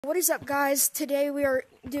What is up, guys? Today we are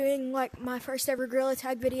doing my first ever Gorilla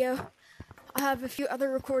Tag video. I have a few other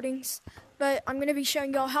recordings, but I'm going to be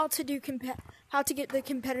showing y'all how to get the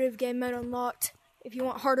competitive game mode unlocked if you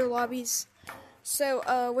want harder lobbies. So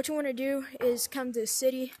what you want to do is come to the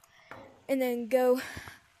city and then go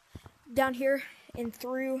down here and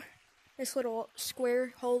through this little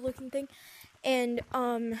square hole looking thing, and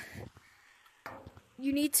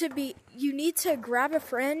you need to grab a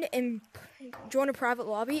friend and join a private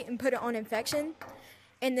lobby and put it on infection,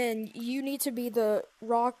 and then you need to be the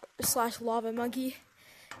rock/lava monkey,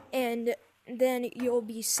 and then you'll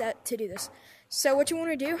be set to do this. So what you want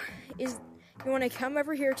to do is you want to come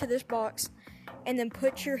over here to this box and then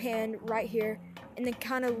put your hand right here and then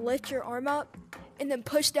kind of lift your arm up and then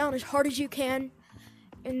push down as hard as you can,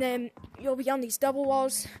 and then you'll be on these double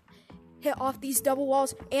walls, hit off these double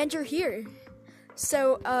walls, and you're here.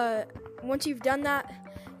 So once you've done that,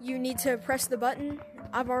 you need to press the button.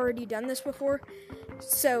 I've already done this before.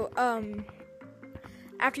 So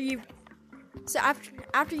after you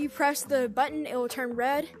press the button, it will turn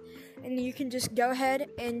red, and you can just go ahead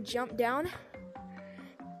and jump down.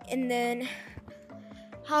 And then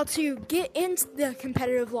how to get into the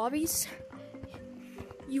competitive lobbies,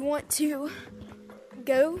 you want to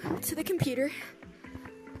go to the computer.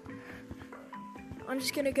 I'm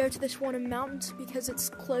just going to go to this one in mountains because it's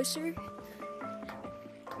closer.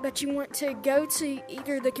 But you want to go to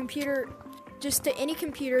either the computer, just to any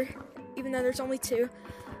computer, even though there's only two.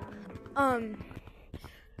 And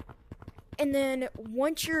then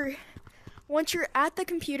once you're at the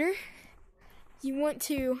computer, you want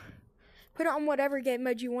to put it on whatever game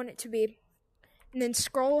mode you want it to be. And then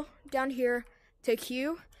scroll down here to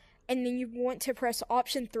Q, and then you want to press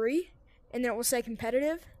option 3, and then it will say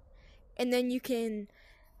competitive. And then you can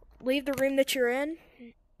leave the room that you're in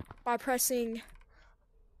by pressing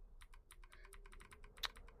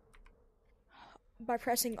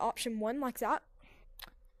option 1 like that.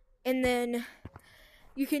 And then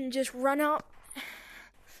you can just run out,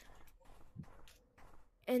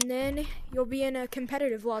 and then you'll be in a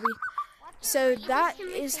competitive lobby. So that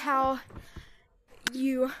is how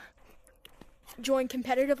you join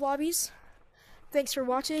competitive lobbies. Thanks for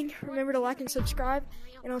watching. Remember to like and subscribe,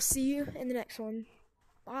 and I'll see you in the next one.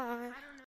 Bye.